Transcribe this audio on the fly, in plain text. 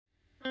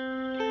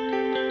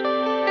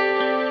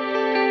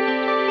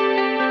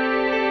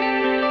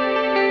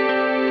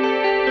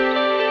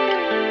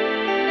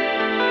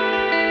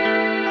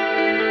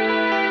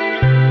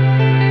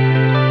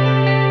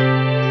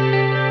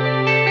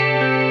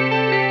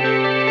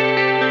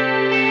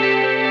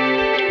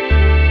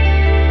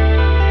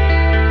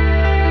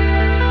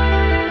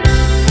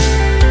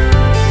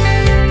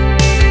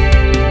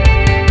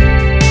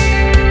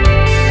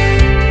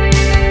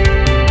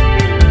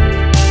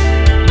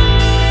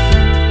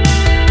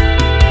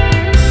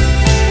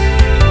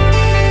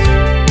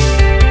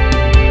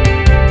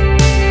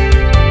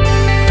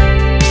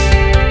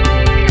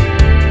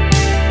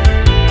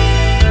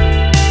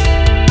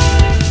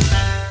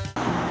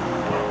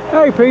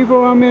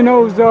people, I'm in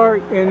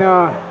Ozark, and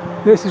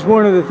this is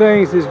one of the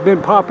things that's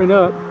been popping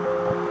up.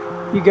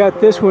 You got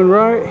this one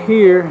right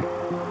here,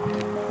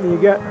 and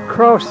you got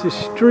across the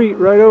street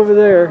right over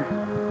there,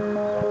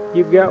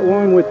 you've got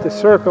one with the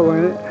circle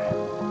in it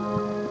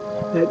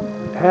that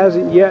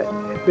hasn't yet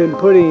been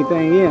put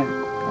anything in.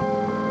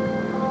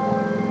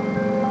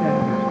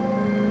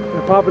 And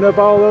they're popping up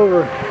all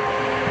over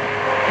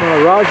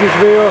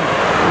Rogersville,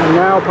 and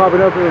now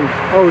popping up in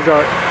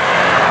Ozark.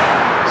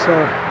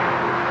 So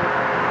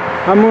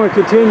I'm going to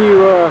continue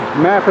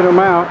mapping them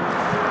out,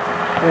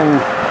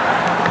 and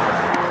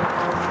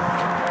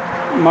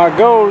my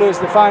goal is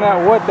to find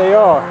out what they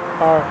are.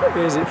 Or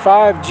is it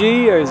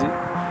 5G, or is it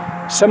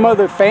some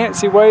other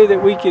fancy way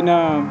that we can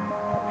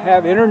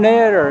have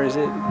internet, or is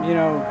it, you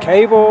know,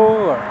 cable,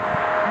 or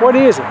what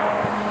is it?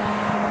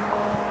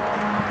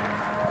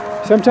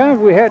 Sometimes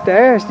we have to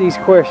ask these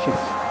questions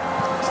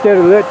instead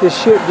of let this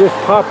shit just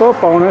pop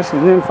up on us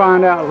and then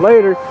find out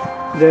later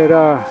that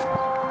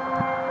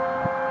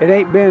it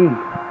ain't been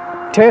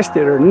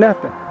tested or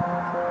nothing.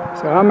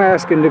 So I'm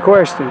asking the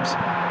questions.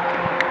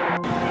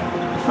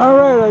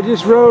 Alright, I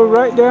just rode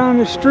right down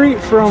the street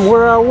from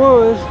where I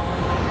was,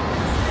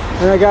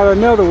 and I got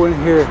another one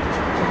here.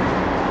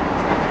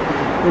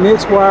 And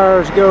its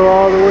wires go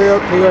all the way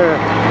up to there.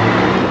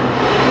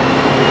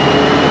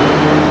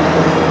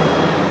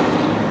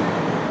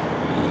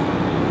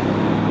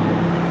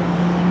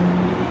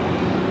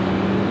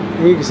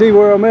 And you can see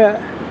where I'm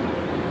at,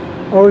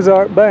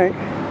 Ozark Bank.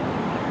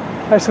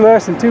 That's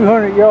less than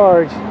 200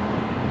 yards,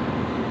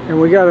 and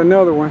we got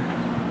another one.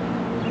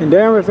 And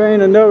damn if there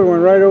ain't another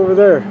one right over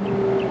there.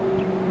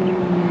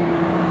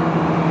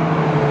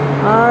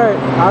 Alright,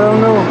 I don't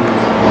know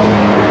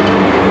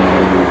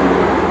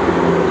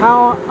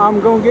how I'm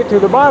going to get to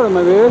the bottom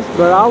of this,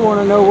 but I want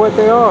to know what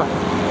they are.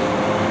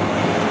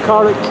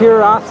 Call it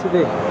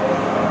curiosity.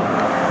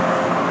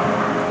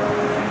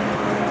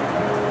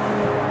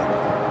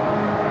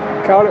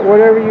 Call it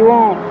whatever you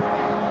want.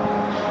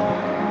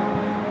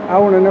 I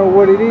want to know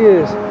what it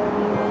is.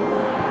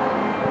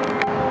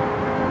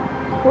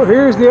 Well,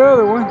 here's the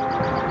other one.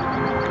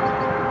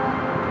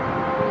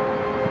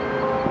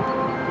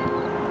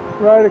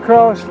 Right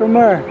across from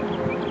there.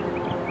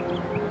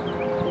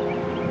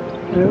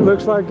 And it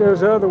looks like there's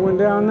the other one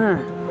down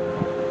there.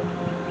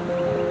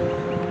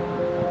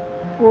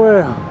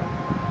 Well,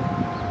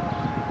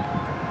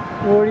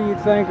 what do you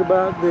think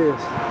about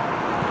this?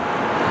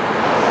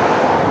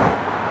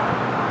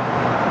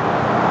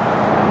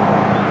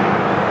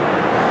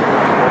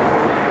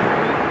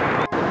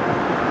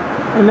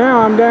 And now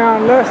I'm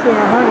down less than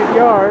 100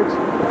 yards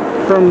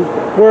from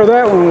where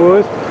that one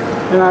was,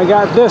 and I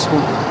got this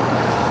one.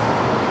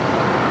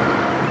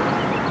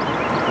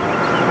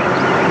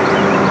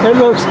 It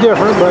looks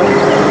different, but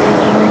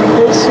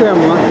it's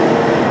similar.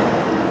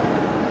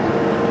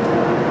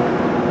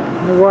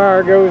 The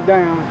wire goes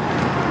down.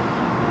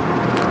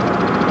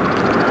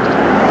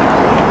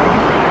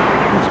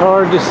 It's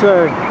hard to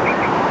say.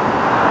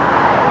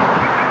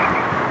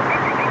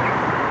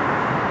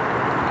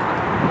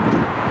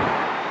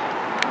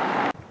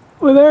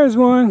 Well, there's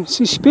one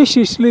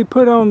suspiciously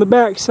put on the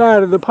back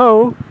side of the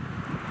pole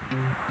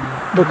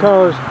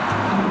because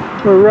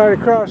we're right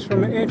across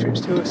from the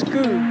entrance to a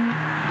school.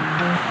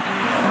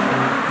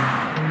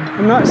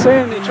 I'm not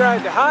saying they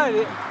tried to hide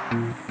it,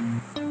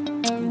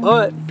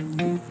 but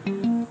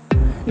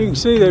you can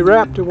see they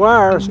wrapped the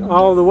wires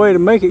all the way to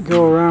make it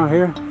go around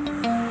here.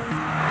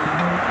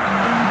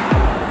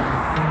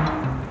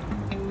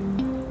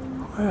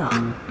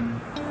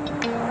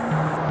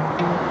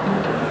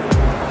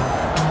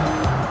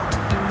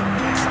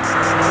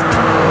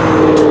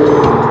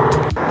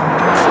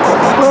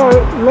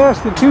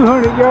 Less than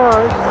 200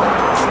 yards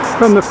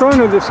from the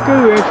front of the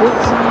school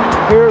entrance,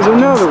 here's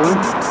another one,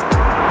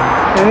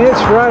 and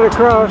it's right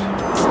across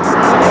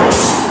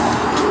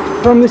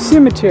from the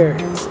cemetery.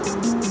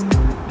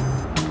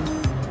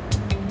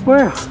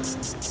 Well,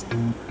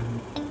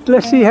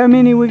 let's see how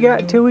many we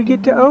got till we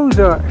get to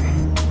Ozark.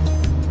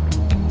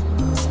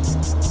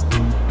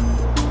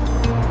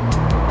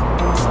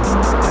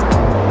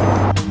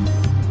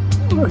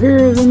 Well,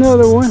 here's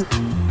another one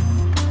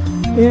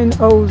in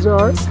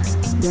Ozark,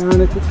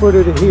 down at the foot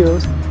of the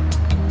hills.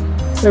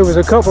 There was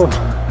a couple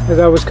as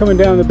I was coming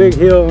down the big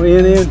hill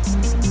in.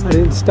 I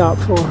didn't stop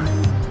for.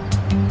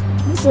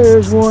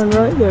 There's one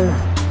right there.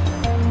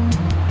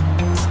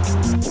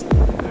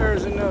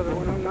 There's another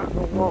one. I'm not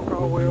going to walk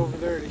all the way over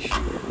there to shoot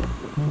it.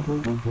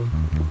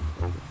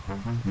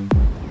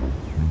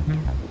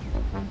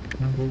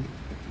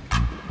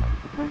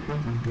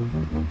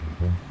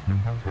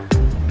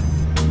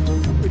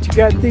 But you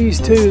got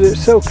these two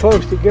that's so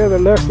close together,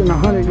 less than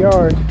 100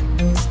 yards.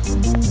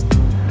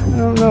 I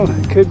don't know,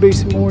 it could be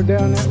some more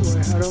down that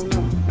way, I don't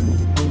know.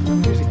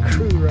 There's a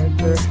crew right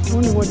there. I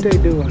wonder what they're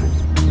doing.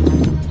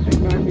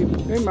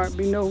 They might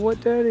be know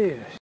what that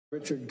is.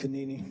 Richard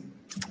Canini.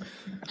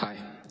 Hi.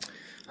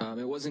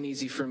 It wasn't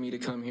easy for me to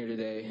come here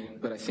today,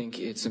 but I think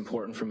it's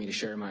important for me to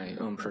share my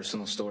own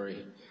personal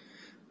story.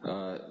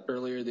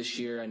 Earlier this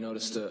year, I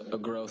noticed a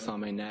growth on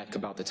my neck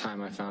about the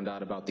time I found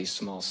out about these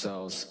small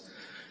cells.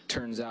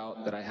 Turns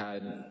out that I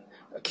had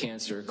a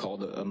cancer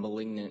called a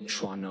malignant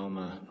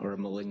schwannoma, or a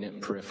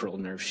malignant peripheral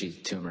nerve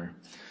sheath tumor.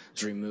 It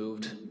was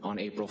removed on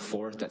April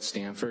 4th at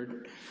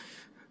Stanford,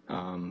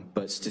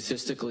 but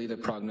statistically the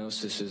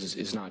prognosis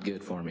is not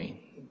good for me.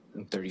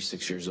 I'm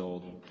 36 years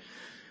old.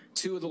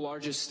 Two of the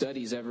largest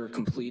studies ever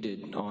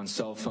completed on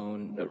cell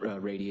phone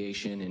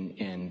radiation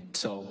and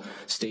cell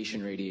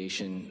station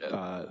radiation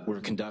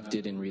were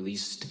conducted and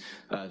released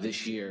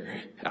this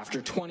year. After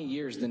 20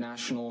 years, the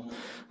National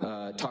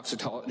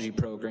Toxicology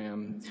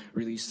Program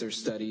released their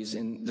studies,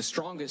 and the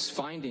strongest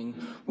finding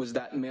was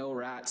that male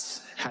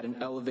rats had an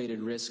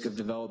elevated risk of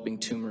developing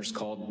tumors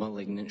called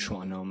malignant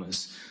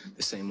schwannomas,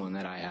 the same one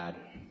that I had.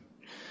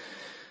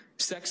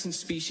 Sex and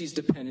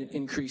species-dependent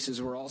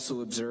increases were also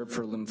observed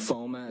for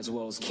lymphoma, as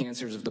well as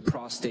cancers of the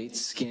prostate,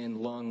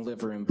 skin, lung,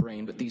 liver, and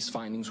brain, but these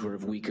findings were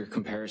of weaker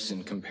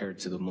comparison compared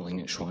to the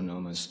malignant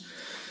schwannomas.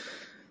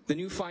 The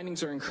new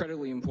findings are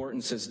incredibly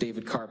important, says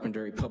David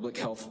Carpenter, a public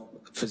health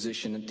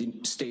physician at the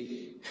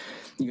State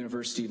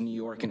University of New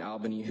York in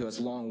Albany, who has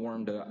long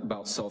warned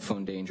about cell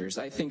phone dangers.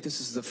 I think this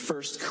is the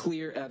first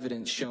clear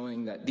evidence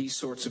showing that these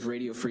sorts of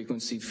radio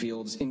frequency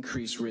fields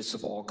increase risks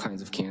of all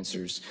kinds of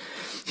cancers.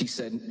 He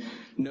said,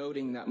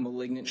 noting that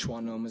malignant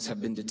schwannomas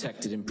have been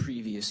detected in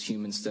previous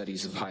human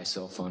studies of high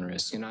cell phone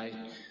risk. And I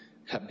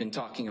have been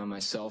talking on my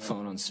cell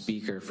phone on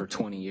speaker for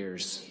 20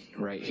 years,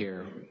 right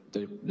here,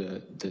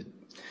 the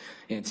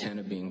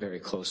antenna being very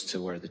close to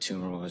where the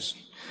tumor was.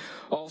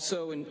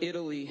 Also in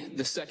Italy,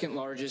 the second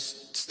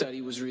largest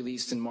study was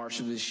released in March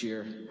of this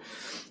year,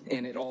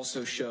 and it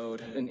also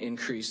showed an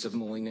increase of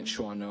malignant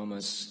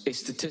schwannomas. A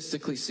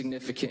statistically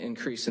significant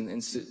increase in the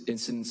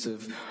incidence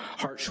of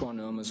heart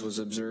schwannomas was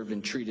observed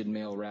in treated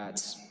male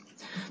rats.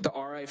 The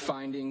RI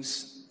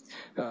findings,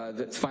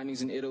 the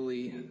findings in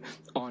Italy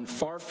on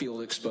far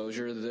field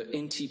exposure, the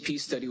NTP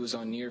study was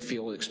on near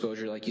field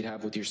exposure like you'd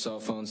have with your cell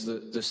phones.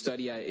 The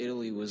study at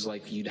Italy was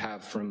like you'd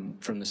have from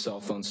the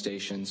cell phone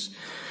stations.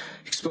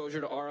 Exposure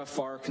to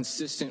RFR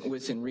consistent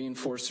with and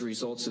reinforced the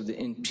results of the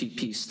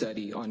NTP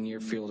study on near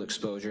field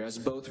exposure, as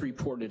both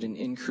reported an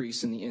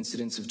increase in the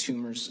incidence of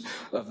tumors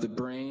of the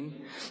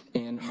brain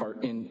and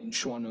heart and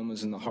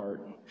schwannomas in the heart.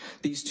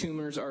 These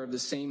tumors are of the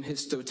same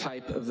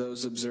histotype of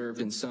those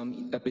observed in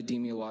some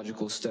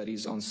epidemiological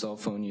studies on cell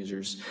phone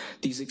users.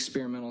 These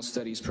experimental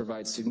studies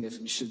provide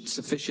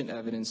sufficient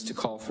evidence to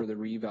call for the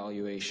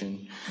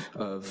reevaluation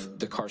of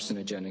the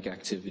carcinogenic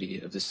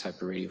activity of this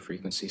type of radio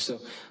frequency. So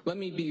let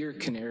me be your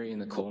canary in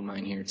the coal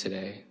mine here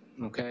today,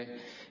 okay?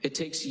 It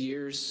takes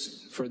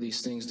years for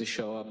these things to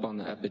show up on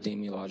the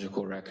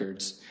epidemiological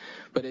records.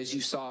 But as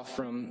you saw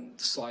from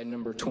slide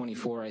number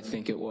 24, I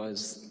think it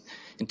was,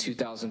 in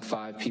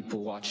 2005,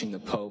 people watching the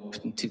Pope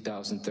in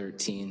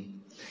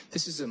 2013.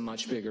 This is a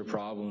much bigger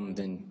problem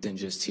than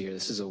just here.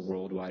 This is a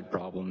worldwide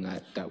problem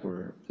that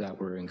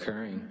we're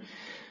incurring.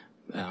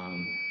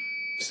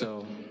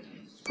 So,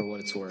 for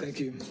what it's worth.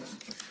 Thank you.